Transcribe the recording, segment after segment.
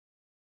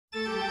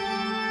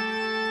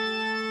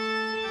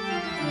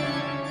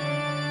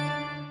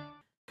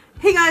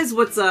guys,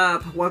 what's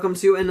up? Welcome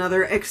to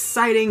another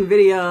exciting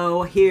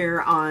video here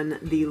on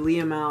the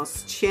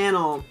LeahMouse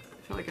channel.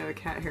 I feel like I have a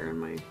cat hair in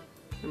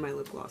my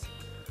lip gloss.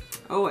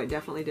 Oh, I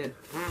definitely did.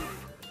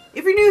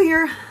 If you're new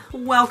here,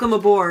 welcome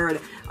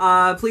aboard.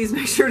 Please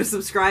make sure to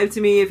subscribe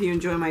to me if you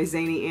enjoy my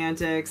zany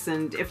antics,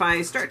 and if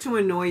I start to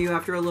annoy you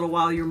after a little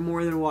while, you're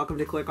more than welcome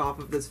to click off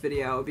of this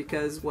video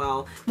because,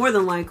 well, more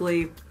than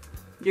likely,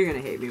 you're gonna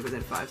hate me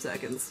within 5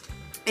 seconds.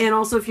 And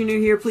also, if you're new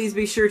here, please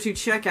be sure to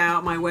check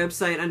out my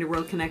website,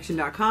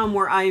 underworldconnection.com,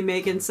 where I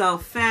make and sell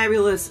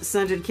fabulous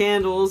scented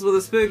candles with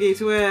a spooky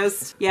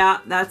twist. Yeah,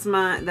 that's what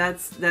I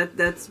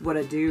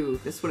do.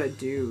 That's what I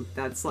do.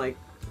 That's like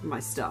my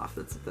stuff.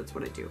 That's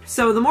what I do.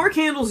 So the more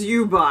candles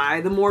you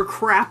buy, the more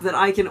crap that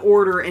I can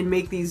order and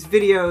make these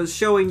videos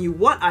showing you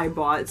what I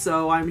bought.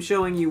 So I'm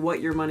showing you what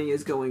your money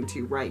is going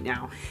to right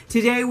now.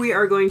 Today we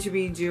are going to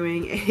be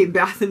doing a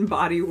Bath &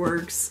 Body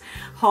Works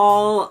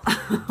haul.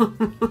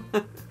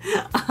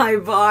 I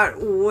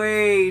bought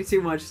way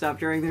too much stuff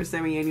during their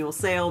semi-annual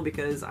sale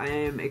because I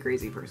am a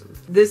crazy person.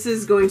 This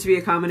is going to be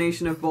a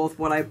combination of both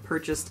what I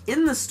purchased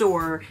in the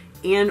store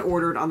and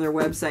ordered on their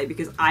website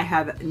because I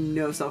have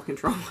no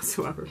self-control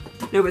whatsoever.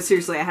 No, but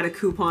seriously, I had a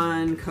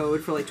coupon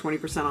code for like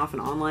 20% off an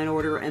online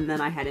order, and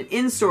then I had an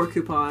in-store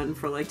coupon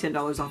for like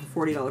 $10 off a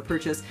 $40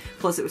 purchase,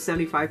 plus it was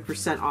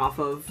 75% off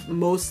of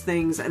most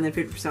things, and then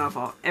 50%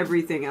 off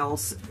everything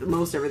else,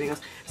 most everything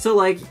else. So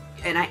like,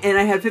 and I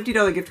had a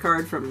 $50 gift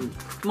card from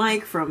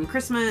Mike from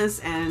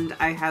Christmas, and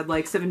I had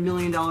like $7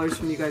 million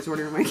from you guys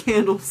ordering my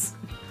candles.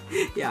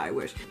 Yeah, I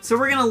wish. So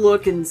we're gonna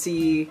look and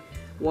see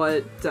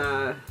what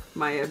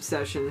my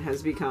obsession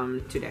has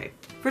become today.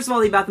 First of all,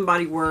 the Bath &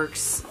 Body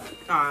Works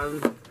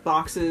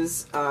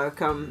boxes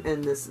come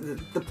in this,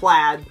 the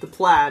plaid. The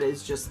plaid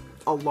is just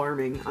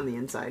alarming on the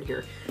inside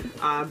here.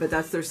 But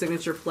that's their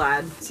signature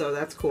plaid, so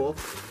that's cool.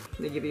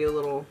 They give you a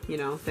little, you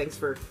know, thanks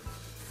for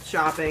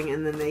shopping,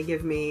 and then they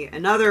give me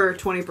another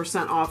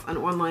 20% off an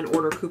online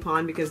order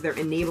coupon because they're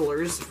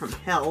enablers from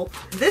hell.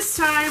 This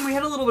time, we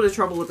had a little bit of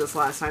trouble with this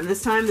last time.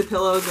 This time the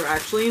pillows are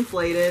actually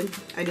inflated.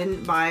 I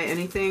didn't buy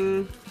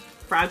anything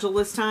fragile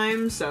this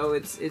time, so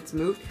it's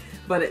moot,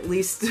 but at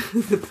least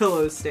the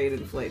pillows stayed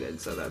inflated,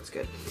 so that's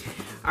good.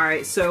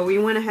 Alright, so we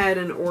went ahead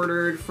and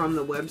ordered from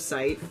the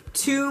website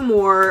 2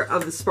 more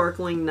of the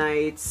Sparkling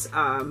Nights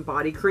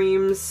body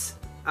creams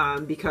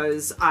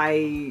because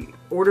I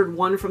ordered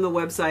one from the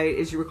website,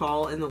 as you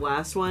recall, in the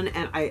last one,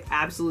 and I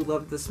absolutely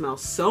loved the smell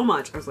so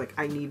much. I was like,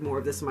 I need more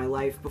of this in my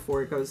life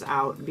before it goes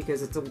out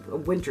because it's a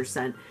winter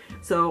scent.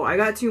 So I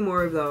got 2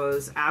 more of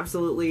those.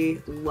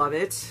 Absolutely love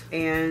it.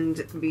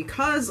 And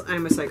because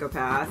I'm a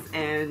psychopath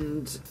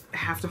and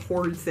have to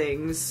hoard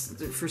things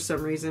for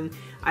some reason,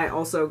 I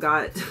also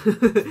got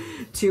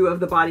 2 of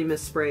the body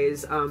mist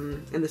sprays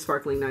in the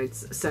Sparkling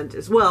Nights scent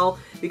as well,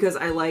 because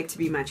I like to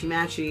be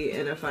matchy-matchy,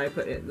 and if I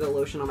put the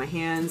lotion on my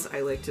hands, I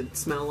like to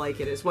smell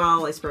like it as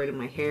well. I spray it in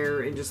my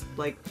hair and just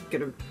like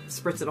gonna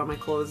spritz it on my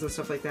clothes and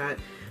stuff like that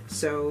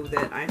so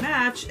that I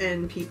match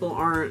and people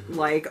aren't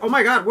like, oh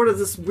my god, what is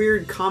this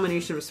weird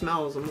combination of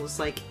smells? I'm just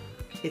like,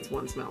 it's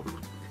one smell.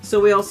 So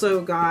we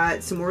also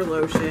got some more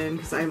lotion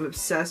because I'm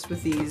obsessed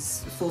with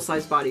these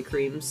full-size body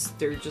creams.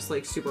 They're just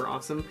like super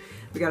awesome.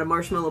 We got a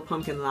marshmallow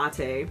pumpkin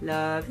latte.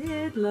 Love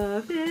it,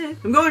 love it.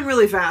 I'm going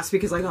really fast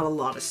because I got a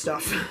lot of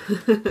stuff.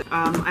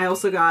 I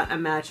also got a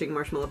matching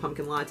marshmallow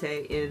pumpkin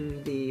latte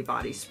in the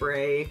body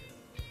spray.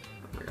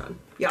 Oh my god.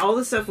 Yeah, all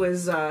this stuff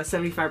was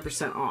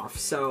 75% off.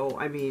 So,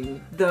 I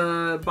mean,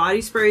 the body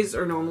sprays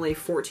are normally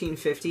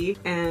 $14.50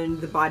 and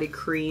the body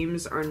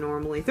creams are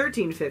normally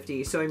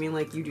 $13.50. So, I mean,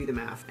 like, you do the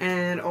math.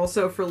 And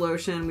also for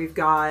lotion, we've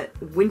got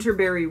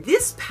Winterberry.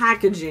 This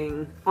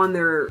packaging on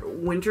their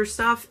winter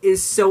stuff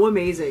is so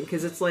amazing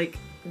because it's like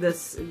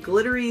this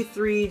glittery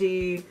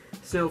 3D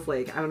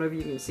snowflake. I don't know if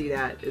you can see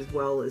that as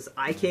well as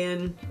I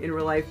can in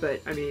real life,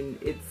 but I mean,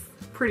 it's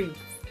pretty,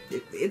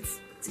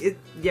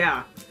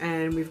 yeah.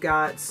 And we've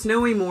got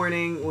Snowy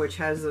Morning, which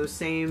has those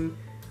same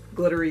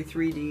glittery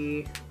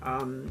 3D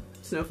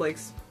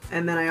snowflakes.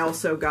 And then I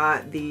also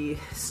got the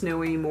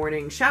Snowy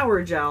Morning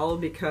shower gel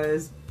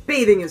because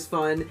bathing is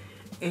fun,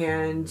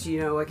 and you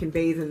know, I can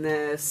bathe in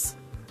this.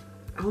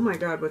 Oh my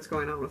god, what's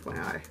going on with my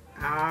eye?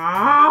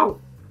 Ow!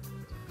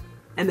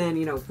 And then,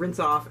 you know, rinse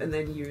off and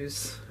then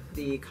use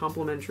the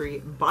complimentary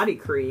body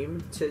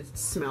cream to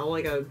smell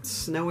like a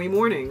snowy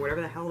morning, whatever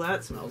the hell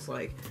that smells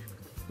like.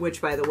 Which,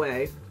 by the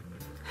way,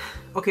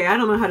 okay, I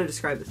don't know how to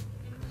describe this.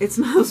 It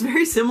smells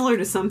very similar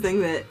to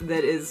something that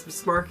is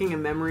sparking a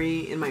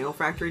memory in my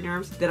olfactory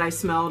nerves that I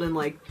smelled in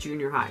like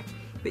junior high.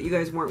 But you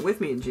guys weren't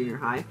with me in junior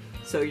high,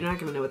 so you're not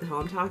gonna know what the hell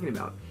I'm talking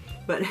about.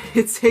 But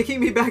it's taking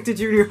me back to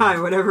junior high,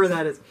 whatever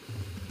that is.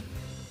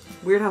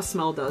 Weird how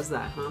smell does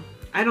that, huh?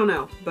 I don't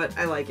know, but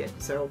I like it,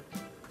 so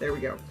there we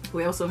go.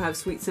 We also have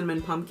Sweet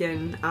Cinnamon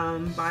Pumpkin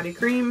body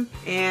cream,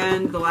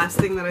 and the last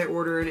thing that I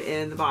ordered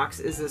in the box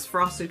is this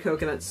Frosted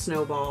Coconut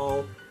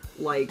Snowball,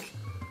 like,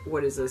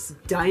 what is this?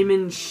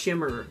 Diamond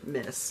Shimmer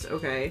Mist,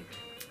 okay?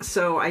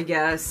 So I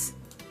guess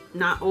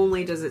not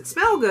only does it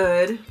smell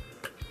good,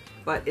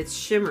 but it's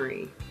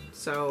shimmery.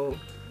 So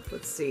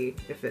let's see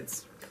if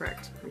it's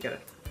correct. I gotta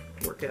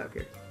work it up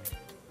here.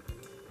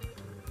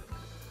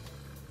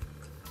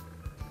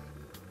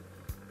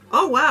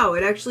 Oh wow,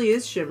 it actually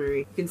is shimmery.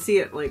 You can see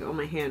it like on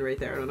my hand right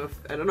there. I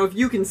don't know if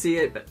you can see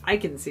it, but I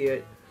can see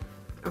it.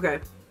 Okay.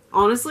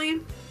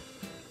 Honestly,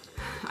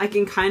 I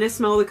can kind of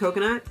smell the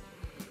coconut,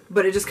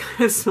 but it just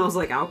kind of smells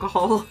like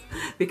alcohol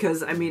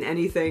because I mean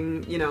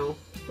anything, you know,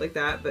 like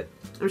that, but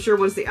I'm sure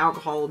once the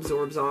alcohol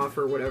absorbs off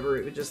or whatever,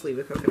 it would just leave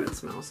a coconut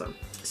smell.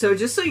 So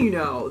just so you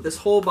know, this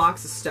whole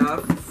box of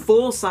stuff,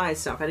 full size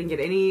stuff. I didn't get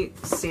any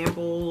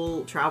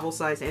sample, travel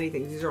size,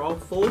 anything. These are all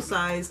full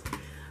size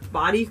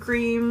body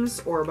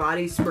creams or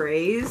body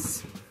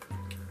sprays.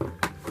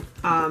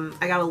 I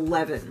got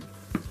 11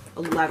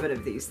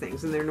 of these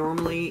things, and they're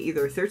normally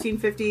either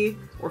 $13.50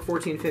 or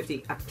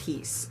 $14.50 a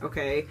piece.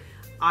 Okay,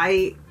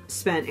 I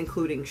spent,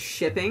 including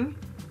shipping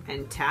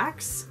and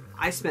tax,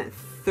 I spent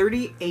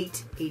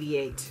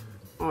 $38.88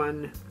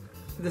 on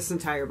this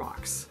entire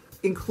box,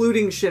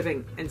 including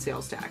shipping and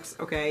sales tax.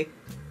 Okay,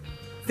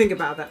 think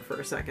about that for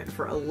a second.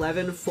 For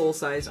 11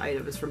 full-size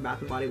items from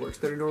Bath & Body Works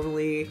that are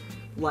normally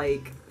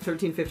like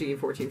 $13.50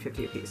 and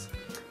 $14.50 a piece.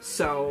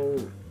 So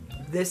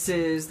this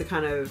is the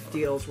kind of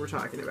deals we're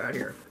talking about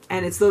here.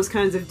 And it's those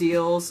kinds of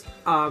deals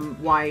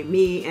why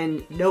me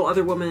and no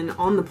other woman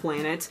on the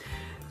planet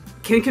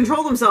can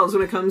control themselves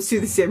when it comes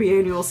to the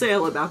semi-annual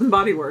sale at Bath &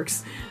 Body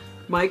Works.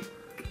 Mike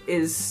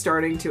is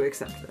starting to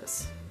accept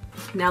this.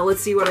 Now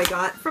let's see what I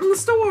got from the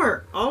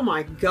store. Oh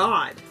my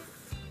god.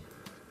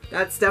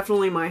 That's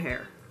definitely my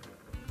hair.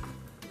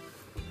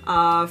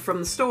 From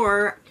the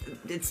store,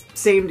 it's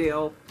same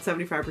deal,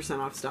 75%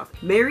 off stuff.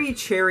 Mary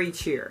Cherry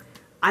Cheer.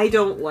 I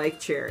don't like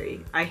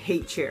cherry. I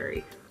hate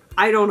cherry.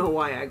 I don't know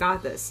why I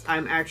got this.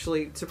 I'm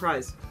actually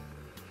surprised.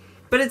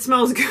 But it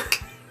smells good.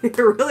 It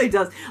really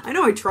does. I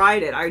know I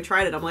tried it.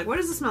 I'm like, what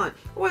does it smell like?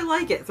 Oh, I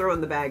like it. Throw it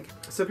in the bag.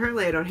 So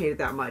apparently I don't hate it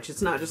that much.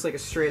 It's not just like a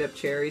straight up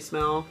cherry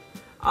smell.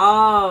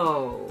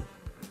 Oh.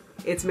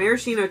 It's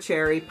maraschino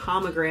cherry,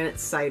 pomegranate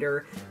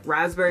cider,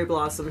 raspberry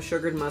blossom,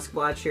 sugared musk,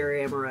 black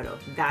cherry, amaretto.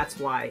 That's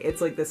why.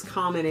 It's like this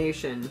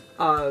combination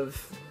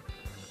of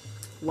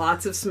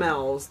lots of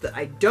smells that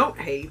I don't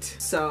hate.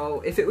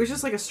 So if it was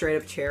just like a straight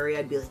up cherry,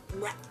 I'd be like,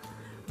 bleh.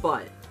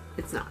 But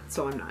it's not,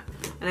 so I'm not.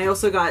 And I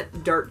also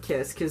got Dark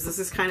Kiss, because this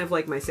is kind of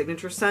like my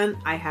signature scent.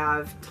 I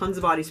have tons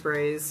of body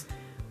sprays,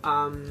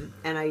 and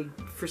I,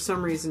 for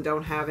some reason,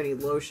 don't have any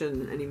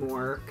lotion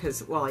anymore,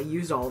 because, well, I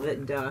used all of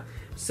it, duh.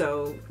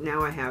 So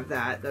now I have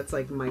that. That's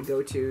like my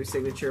go-to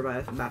signature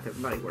Bath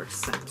 & Body Works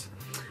scent.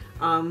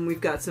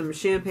 We've got some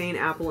champagne,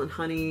 apple, and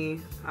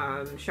honey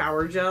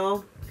shower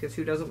gel, because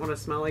who doesn't want to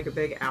smell like a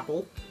big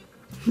apple?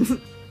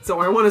 So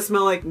I want to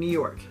smell like New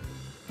York.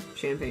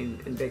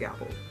 Champagne and big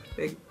apple.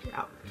 Big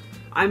apple.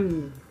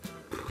 And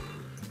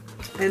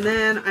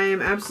then I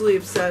am absolutely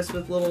obsessed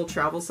with little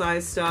travel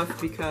size stuff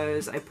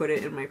because I put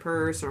it in my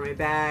purse or my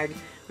bag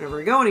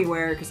whenever I go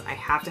anywhere, because I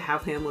have to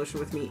have hand lotion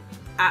with me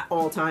at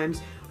all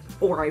times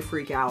or I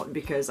freak out,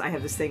 because I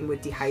have this thing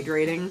with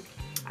dehydrating.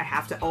 I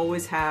have to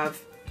always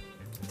have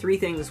 3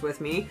 things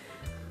with me,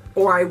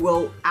 or I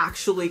will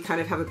actually kind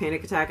of have a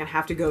panic attack and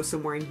have to go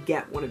somewhere and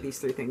get one of these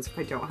 3 things if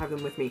I don't have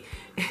them with me.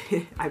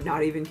 I'm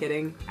not even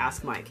kidding.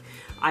 Ask Mike.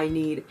 I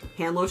need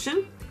hand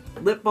lotion,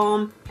 lip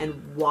balm,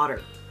 and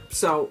water.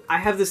 So I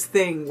have this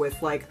thing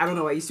with, like, I don't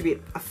know, I used to be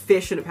a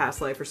fish in a past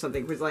life or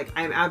something, because like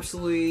I'm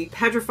absolutely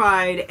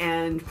petrified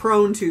and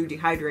prone to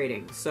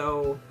dehydrating.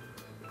 So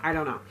I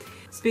don't know.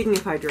 Speaking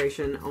of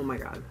hydration, oh my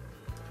god.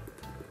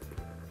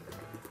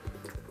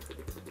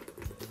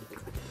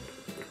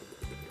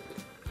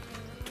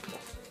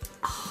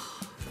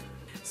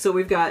 So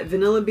we've got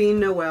Vanilla Bean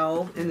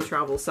Noel in the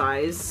travel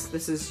size.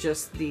 This is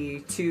just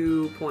the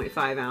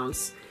 2.5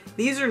 ounce.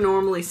 These are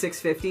normally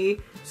 $6.50,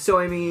 so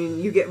I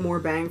mean, you get more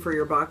bang for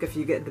your buck if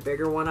you get the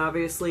bigger one,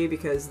 obviously,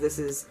 because this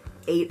is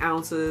 8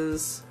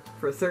 ounces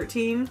for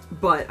 $13.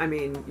 But I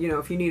mean, you know,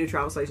 if you need a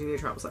travel size, you need a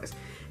travel size.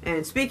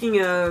 And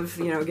speaking of,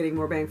 you know, getting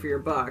more bang for your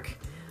buck,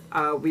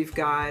 we've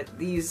got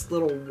these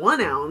little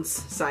 1 ounce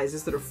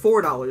sizes that are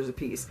 $4 a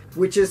piece,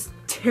 which is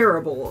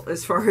terrible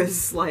as far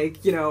as,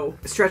 like, you know,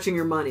 stretching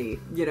your money.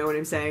 You know what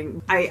I'm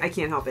saying? I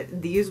can't help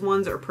it. These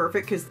ones are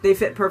perfect because they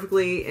fit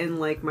perfectly in,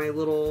 like, my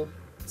little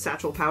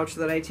satchel pouch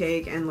that I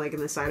take and, like, in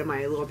the side of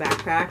my little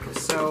backpack.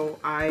 So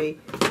I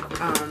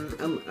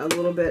am a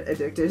little bit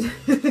addicted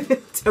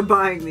to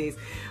buying these.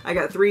 I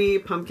got 3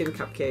 pumpkin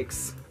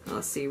cupcakes.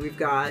 Let's see, we've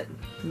got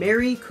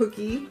Mary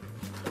Cookie.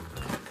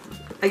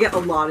 I get a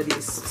lot of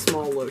these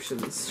small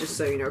lotions, just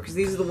so you know, because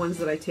these are the ones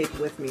that I take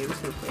with me. I'm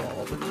just going to pull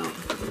all of them out.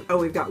 Oh,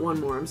 we've got one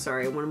more, I'm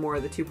sorry. One more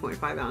of the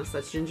 2.5 ounce.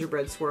 That's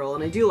Gingerbread Swirl,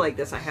 and I do like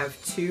this. I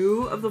have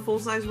 2 of the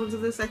full-size ones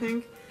of this, I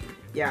think.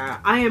 Yeah,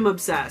 I am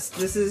obsessed.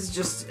 This is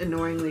just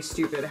annoyingly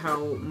stupid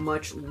how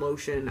much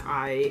lotion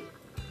I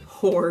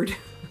hoard.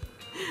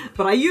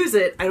 But I use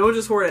it. I don't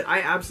just hoard it. I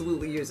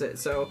absolutely use it.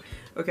 So,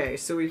 okay,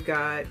 so we've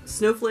got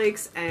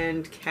Snowflakes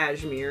and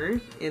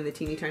Cashmere in the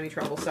teeny tiny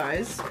travel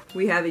size.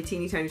 We have a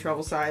teeny tiny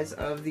travel size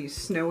of the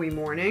Snowy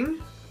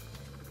Morning.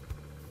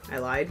 I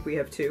lied. We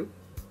have 2.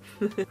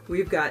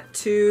 We've got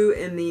 2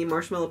 in the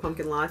Marshmallow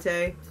Pumpkin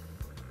Latte.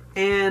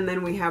 And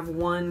then we have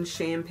one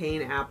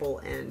champagne apple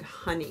and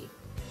honey.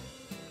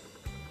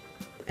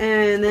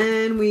 And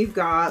then we've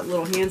got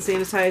little hand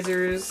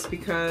sanitizers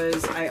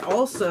because I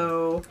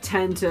also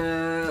tend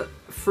to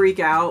freak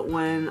out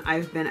when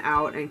I've been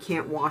out and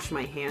can't wash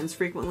my hands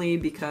frequently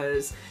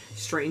because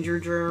stranger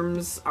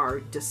germs are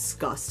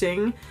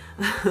disgusting.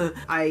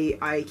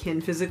 I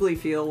can physically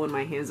feel when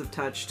my hands have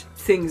touched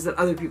things that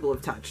other people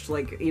have touched.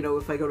 Like, you know,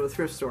 if I go to a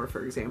thrift store,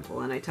 for example,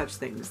 and I touch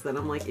things, then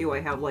I'm like, ew,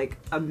 I have like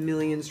a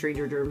million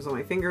stranger germs on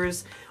my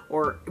fingers.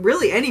 Or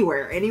really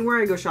anywhere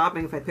I go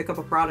shopping, if I pick up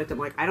a product, I'm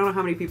like, I don't know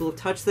how many people have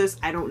touched this.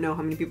 I don't know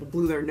how many people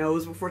blew their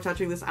nose before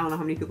touching this. I don't know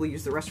how many people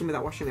use the restroom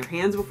without washing their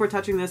hands before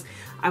touching this.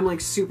 I'm like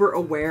super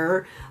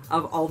aware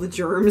of all the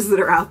germs that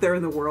are out there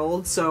in the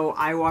world, so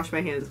I wash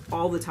my hands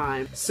all the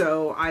time.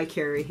 So I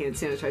carry hand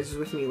sanitizers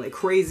with me like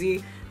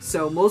crazy.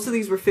 So most of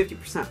these were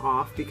 50%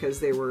 off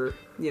because they were,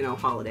 you know,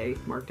 holiday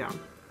markdown.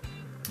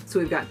 So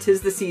we've got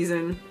 'Tis the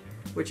Season,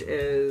 which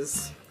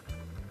is...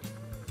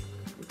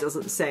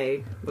 doesn't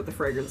say what the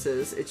fragrance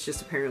is. It's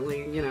just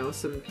apparently, you know,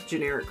 some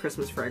generic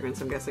Christmas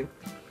fragrance, I'm guessing.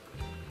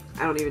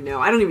 I don't even know.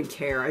 I don't even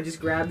care. I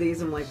just grab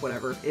these. I'm like,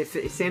 whatever. If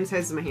it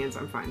sanitizes my hands,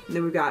 I'm fine. And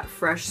then we've got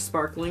Fresh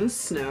Sparkling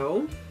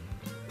Snow,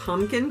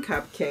 Pumpkin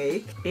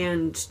Cupcake,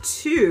 and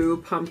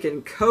 2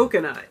 Pumpkin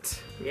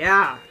Coconut.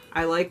 Yeah,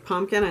 I like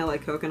pumpkin. I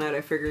like coconut.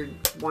 I figured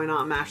why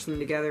not mash them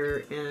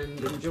together and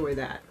enjoy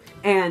that.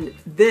 And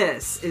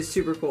this is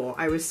super cool.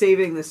 I was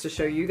saving this to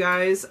show you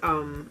guys.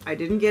 I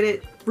didn't get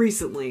it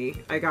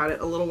recently. I got it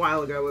a little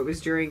while ago. It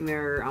was during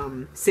their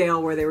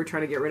sale where they were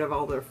trying to get rid of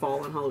all their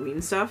fall and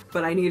Halloween stuff.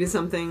 But I needed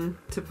something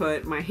to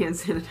put my hand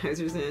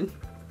sanitizers in.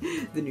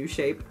 The new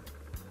shape.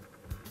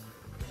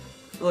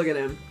 Look at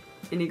him.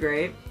 Isn't he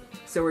great?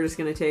 So we're just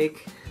gonna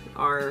take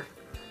our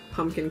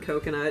pumpkin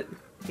coconut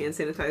hand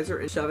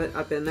sanitizer and shove it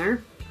up in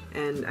there.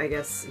 And I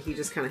guess he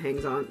just kind of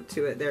hangs on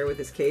to it there with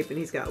his cape, and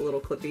he's got a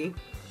little clippy,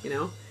 you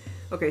know?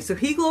 Okay, so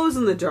he glows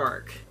in the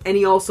dark, and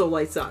he also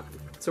lights up.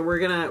 So we're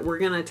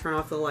gonna turn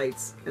off the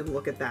lights and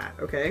look at that,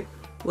 okay?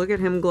 Look at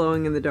him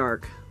glowing in the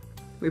dark.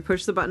 We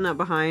push the button up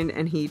behind,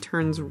 and he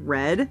turns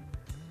red,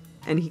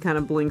 and he kind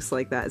of blinks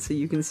like that. So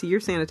you can see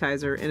your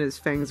sanitizer, and his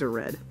fangs are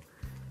red.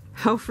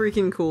 How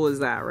freaking cool is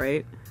that,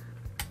 right?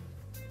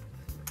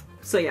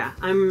 So yeah,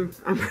 I'm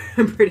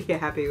pretty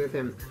happy with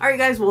him. Alright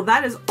guys, well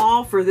that is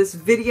all for this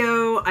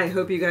video. I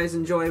hope you guys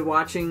enjoyed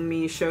watching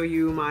me show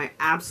you my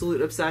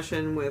absolute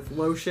obsession with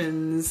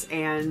lotions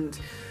and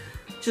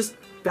just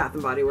Bath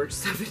 & Body Works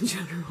stuff in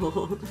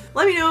general.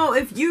 Let me know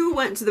if you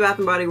went to the Bath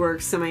 & Body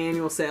Works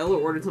semi-annual sale or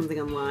ordered something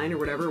online or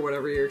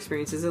whatever your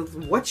experience is.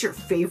 What's your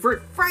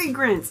favorite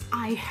fragrance?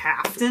 I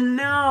have to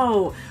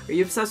know. Are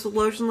you obsessed with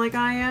lotion like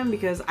I am?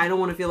 Because I don't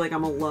want to feel like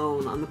I'm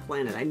alone on the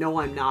planet. I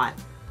know I'm not.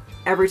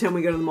 Every time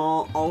we go to the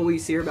mall, all we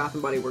see are Bath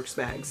 & Body Works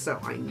bags. So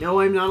I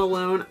know I'm not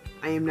alone.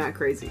 I am not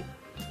crazy.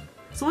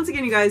 So once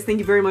again, you guys, thank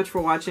you very much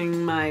for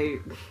watching my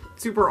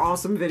super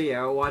awesome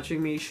video,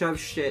 watching me shove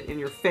shit in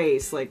your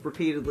face, like,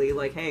 repeatedly,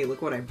 like, hey,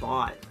 look what I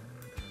bought.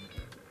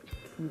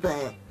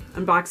 Bleh.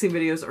 Unboxing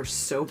videos are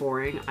so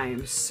boring. I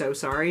am so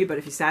sorry, but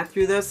if you sat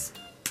through this,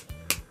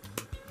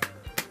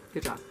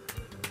 good job.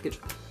 Good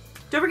job.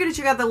 Don't forget to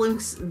check out the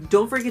links.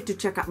 Don't forget to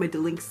check out my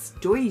links.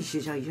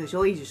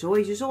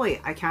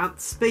 I can't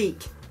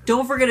speak.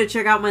 Don't forget to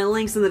check out my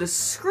links in the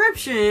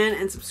description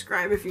and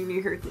subscribe if you're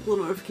new here. Click the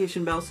little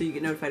notification bell so you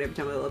get notified every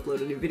time I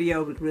upload a new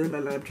video.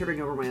 I'm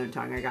tripping over my own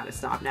tongue. I gotta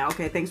stop now.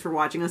 Okay, thanks for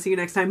watching. I'll see you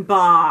next time.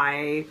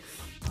 Bye.